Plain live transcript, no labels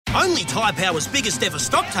Only Tyre Power's biggest ever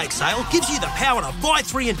stock take sale gives you the power to buy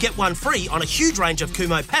 3 and get 1 free on a huge range of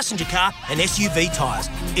Kumho passenger car and SUV tyres.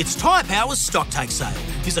 It's Tyre Power's stock take sale.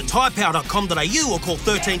 Visit tyrepower.com.au or call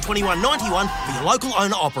 13 21 91 for your local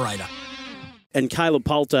owner-operator. And Caleb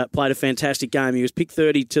Poulter played a fantastic game. He was picked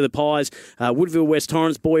 30 to the Pies. Woodville West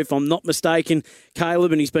Torrens boy, if I'm not mistaken.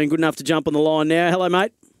 Caleb, and he's been good enough to jump on the line now. Hello,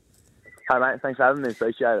 mate. Hi, mate. Thanks for having me.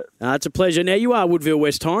 Appreciate it. It's a pleasure. Now, you are Woodville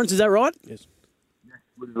West Torrens, is that right? Yes.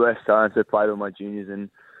 Woodville West Torrens. I played all my juniors and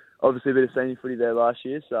obviously a bit of senior footy there last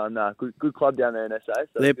year. So, good club down there in SA.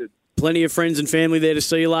 So there good. Plenty of friends and family there to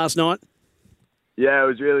see you last night? Yeah, it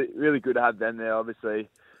was really, really good to have them there, obviously.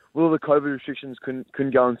 All the COVID restrictions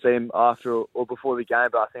couldn't go and see him after or before the game,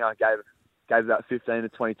 but I think I gave about 15 to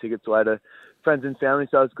 20 tickets away to friends and family,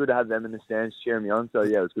 so it was good to have them in the stands cheering me on. So,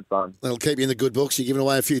 yeah, it was good fun. That'll keep you in the good books. You're giving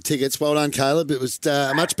away a few tickets. Well done, Caleb. It was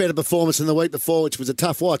a much better performance than the week before, which was a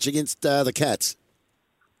tough watch against the Cats.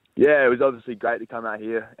 Yeah, it was obviously great to come out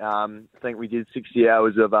here. I think we did 60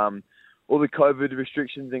 hours of all the COVID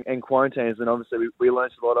restrictions and quarantines, and obviously we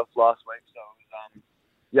learned a lot off last week, so it was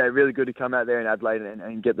yeah, really good to come out there in Adelaide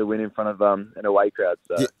and get the win in front of an away crowd.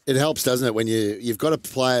 So. Yeah, it helps, doesn't it, when you've got a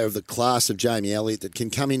player of the class of Jamie Elliott that can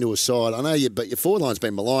come into a side. I know but your forward line's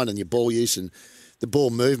been maligned and your ball use and the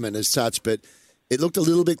ball movement as such, but it looked a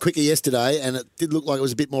little bit quicker yesterday and it did look like it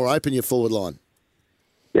was a bit more open, your forward line.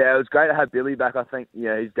 Yeah, it was great to have Billy back. I think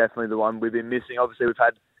he's definitely the one we've been missing. Obviously, we've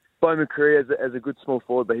had Bo McCree as a good small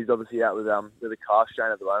forward, but he's obviously out with a calf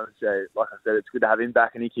strain at the moment. So, like I said, it's good to have him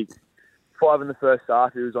back, and he kicked 5 in the first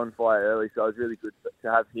half. He was on fire early, so it was really good to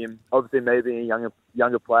have him. Obviously, me being a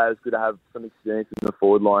younger player, it's good to have some experience in the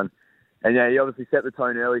forward line. And yeah, he obviously set the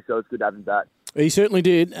tone early, so it's good to have him back. He certainly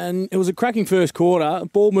did, and it was a cracking first quarter.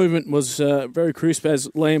 Ball movement was very crisp, as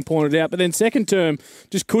Liam pointed out. But then second term,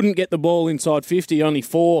 just couldn't get the ball inside 50, only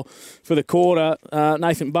 4 for the quarter.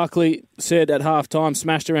 Nathan Buckley said at half-time,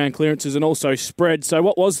 smashed around clearances and also spread. So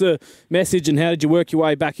what was the message and how did you work your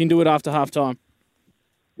way back into it after half-time?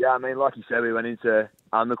 Yeah, I mean, like you said, we went into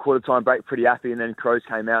the quarter-time break pretty happy, and then Crows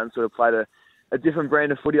came out and sort of played a different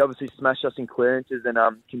brand of footy, obviously smashed us in clearances and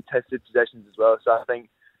contested possessions as well. So I think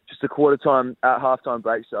just a half-time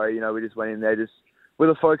break, we just went in there just with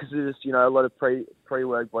a focus of just, a lot of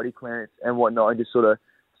pre-work body clearance and whatnot, and just sort of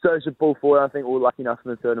surged the ball forward. I think we were lucky enough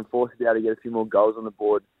in the third and fourth to be able to get a few more goals on the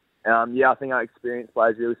board. I think our experienced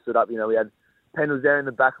players really stood up. We had Pendle there in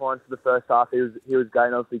the back line for the first half. He was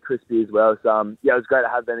going obviously crispy as well. So, it was great to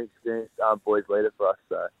have that experienced boys leader for us.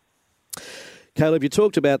 So. Caleb, you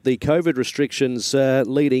talked about the COVID restrictions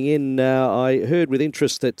leading in. I heard with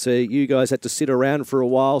interest that you guys had to sit around for a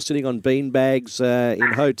while, sitting on beanbags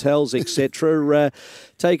in hotels, etc.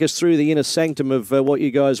 Take us through the inner sanctum of what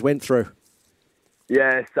you guys went through.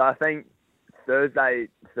 Yeah, so I think Thursday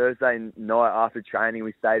night after training,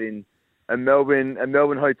 we stayed in a Melbourne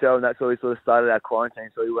hotel, and that's where we sort of started our quarantine.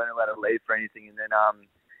 So we weren't allowed to leave for anything. And then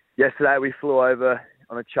yesterday we flew over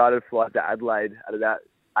on a chartered flight to Adelaide at about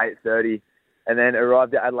 8:30. And then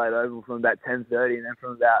arrived at Adelaide Oval from about 10:30, and then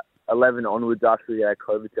from about 11 onwards, after we had a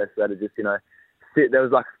COVID test, we had to just, sit. There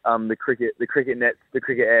was like the cricket nets, the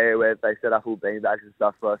cricket area where they set up all beanbags and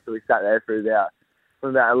stuff for us. So we sat there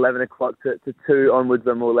from about 11 o'clock to 2 onwards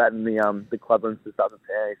when we were allowed in the club rooms to start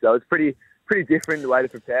preparing. So it was pretty different the way to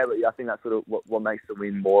prepare, but yeah, I think that's sort of what makes the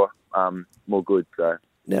win more good. So.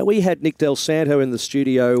 Now, we had Nick Del Santo in the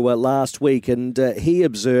studio last week, and he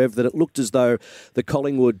observed that it looked as though the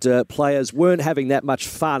Collingwood players weren't having that much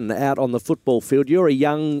fun out on the football field. You're a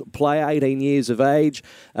young player, 18 years of age,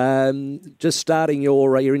 just starting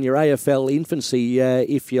you're in your AFL infancy,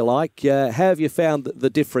 if you like. How have you found the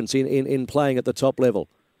difference in playing at the top level?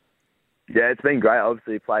 Yeah, it's been great.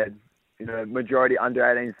 Obviously, played majority under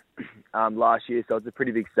 18s last year, so it's a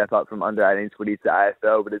pretty big step up from under 18s footy to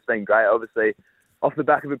AFL, but it's been great. Obviously, off the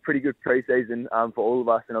back of a pretty good pre-season for all of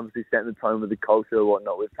us, and obviously setting the tone with the culture and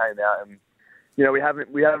whatnot, we've came out and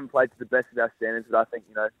we haven't played to the best of our standards, but I think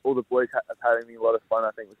all the boys are having a lot of fun.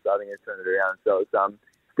 I think we're starting to turn it around, so it's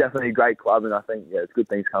definitely a great club, and I think it's good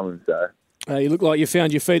things coming. So. You look like you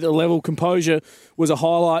found your feet at the level. Composure was a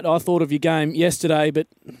highlight, I thought, of your game yesterday, but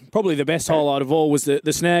probably the best highlight of all was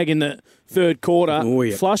the snag in the third quarter. Oh,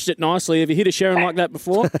 yeah. Flushed it nicely. Have you hit a Sharon like that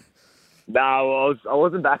before? No, I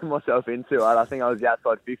wasn't backing myself into it. I think I was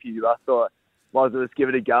outside 50. I thought, might as well just give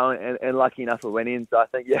it a go, and lucky enough it went in. So I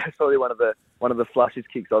think, it's probably one of the flushest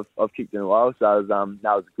kicks I've kicked in a while. So it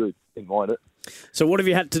was good. Didn't mind it. So what have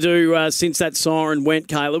you had to do since that siren went,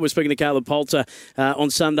 Caleb? We're speaking to Caleb Poulter on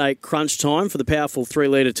Sunday crunch time for the powerful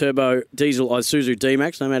 3-litre turbo diesel Isuzu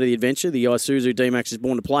D-Max. No matter the adventure, the Isuzu D-Max is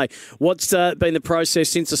born to play. What's been the process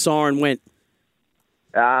since the siren went?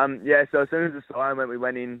 So as soon as the siren went, we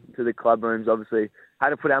went into the club rooms. Obviously, had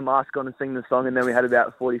to put our mask on and sing the song, and then we had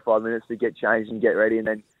about 45 minutes to get changed and get ready, and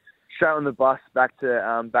then straight on the bus back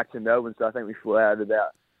to Melbourne. So I think we flew out at about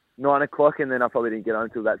 9 o'clock, and then I probably didn't get home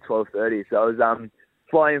until about 12:30. So it was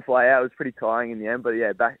fly in, fly out. It was pretty tiring in the end, but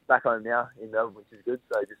yeah, back home now in Melbourne, which is good.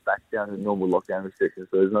 So just back down to normal lockdown restrictions.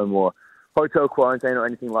 So there's no more hotel quarantine or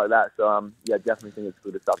anything like that. So definitely think it's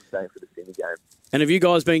good to start staying for the Sydney game. And have you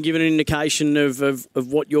guys been given an indication of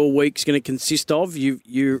what your week's going to consist of?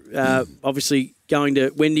 You obviously going to.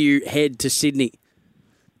 When do you head to Sydney?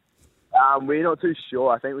 We're not too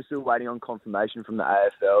sure. I think we're still waiting on confirmation from the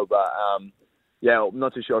AFL, but I'm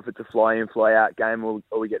not too sure if it's a fly in, fly out game or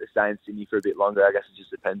we get to stay in Sydney for a bit longer. I guess it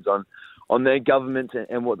just depends on their government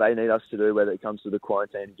and what they need us to do, whether it comes to the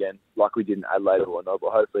quarantine again, like we did in Adelaide or not.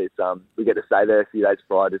 But hopefully it's we get to stay there a few days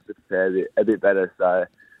prior just to prepare a bit better. So.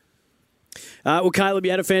 Well, Caleb,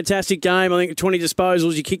 you had a fantastic game. I think 20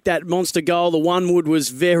 disposals. You kicked that monster goal. The one wood was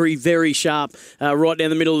very, very sharp right down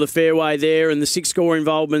the middle of the fairway there, and the 6 score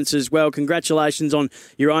involvements as well. Congratulations on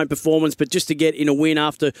your own performance, but just to get in a win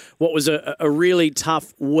after what was a really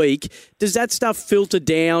tough week, does that stuff filter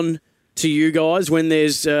down to you guys when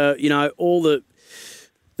there's, all the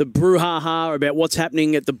brouhaha about what's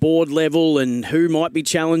happening at the board level and who might be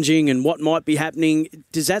challenging and what might be happening?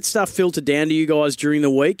 Does that stuff filter down to you guys during the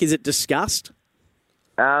week? Is it discussed?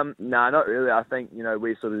 No, not really. I think,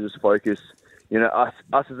 we sort of just focus, us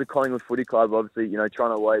as a Collingwood footy club, obviously, trying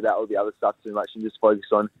to worry about all the other stuff too much and just focus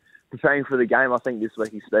on preparing for the game. I think this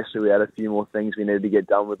week especially we had a few more things we needed to get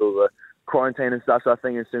done with all the quarantine and stuff. So I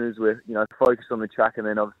think as soon as we're, focused on the track and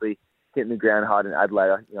then obviously hitting the ground hard in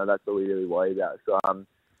Adelaide, that's all we really worry about. So,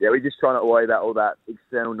 we're just trying to worry about all that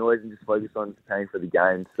external noise and just focus on preparing for the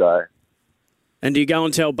game. So, and do you go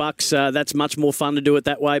and tell Bucks that's much more fun to do it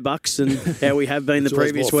that way, Bucks, than how we have been the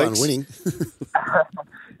previous more weeks? Fun winning.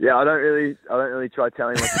 I don't really try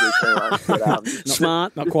telling him what to do too much. But,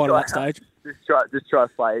 Smart, not quite at that stage. Just try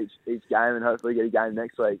to play each game and hopefully get a game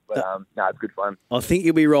next week. But it's good fun. I think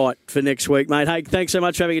you'll be right for next week, mate. Hey, thanks so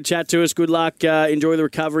much for having a chat to us. Good luck. Enjoy the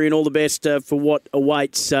recovery and all the best for what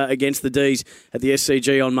awaits against the D's at the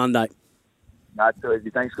SCG on Monday. It's too easy.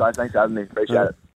 Thanks, guys. Thanks for having me. Appreciate it.